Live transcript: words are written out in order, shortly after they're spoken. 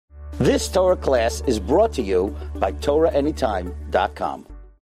This Torah class is brought to you by TorahAnytime.com.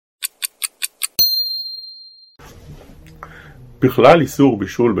 בכלל איסור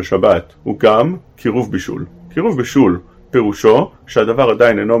בישול בשבת הוא גם קירוב בישול. קירוב בישול פירושו שהדבר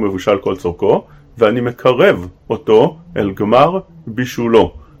עדיין אינו מבושל כל צורכו, ואני מקרב אותו אל גמר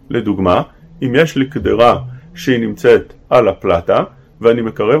בישולו. לדוגמה, אם יש לי קדרה שהיא נמצאת על הפלטה, ואני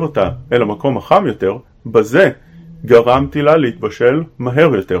מקרב אותה אל המקום החם יותר, בזה גרמתי לה להתבשל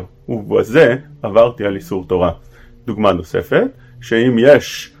מהר יותר, ובזה עברתי על איסור תורה. דוגמה נוספת, שאם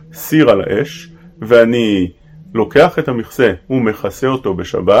יש סיר על האש, ואני לוקח את המכסה ומכסה אותו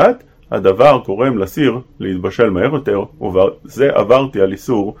בשבת, הדבר גורם לסיר להתבשל מהר יותר, ובזה עברתי על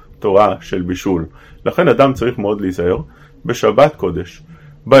איסור תורה של בישול. לכן אדם צריך מאוד להיזהר בשבת קודש,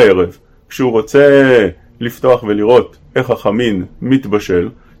 בערב, כשהוא רוצה לפתוח ולראות איך החמין מתבשל,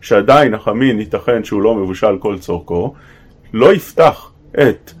 שעדיין החמין ייתכן שהוא לא מבושל כל צורכו, לא יפתח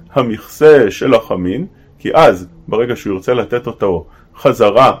את המכסה של החמין, כי אז ברגע שהוא ירצה לתת אותו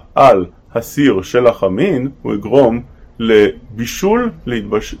חזרה על הסיר של החמין, הוא יגרום לבישול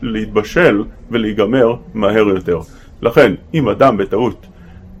להתבשל ולהיגמר מהר יותר. לכן אם אדם בטעות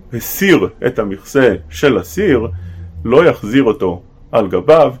הסיר את המכסה של הסיר, לא יחזיר אותו על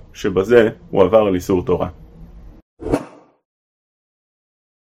גביו, שבזה הוא עבר על איסור תורה.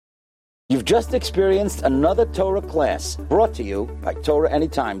 You've just experienced another Torah class brought to you by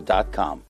TorahAnytime.com.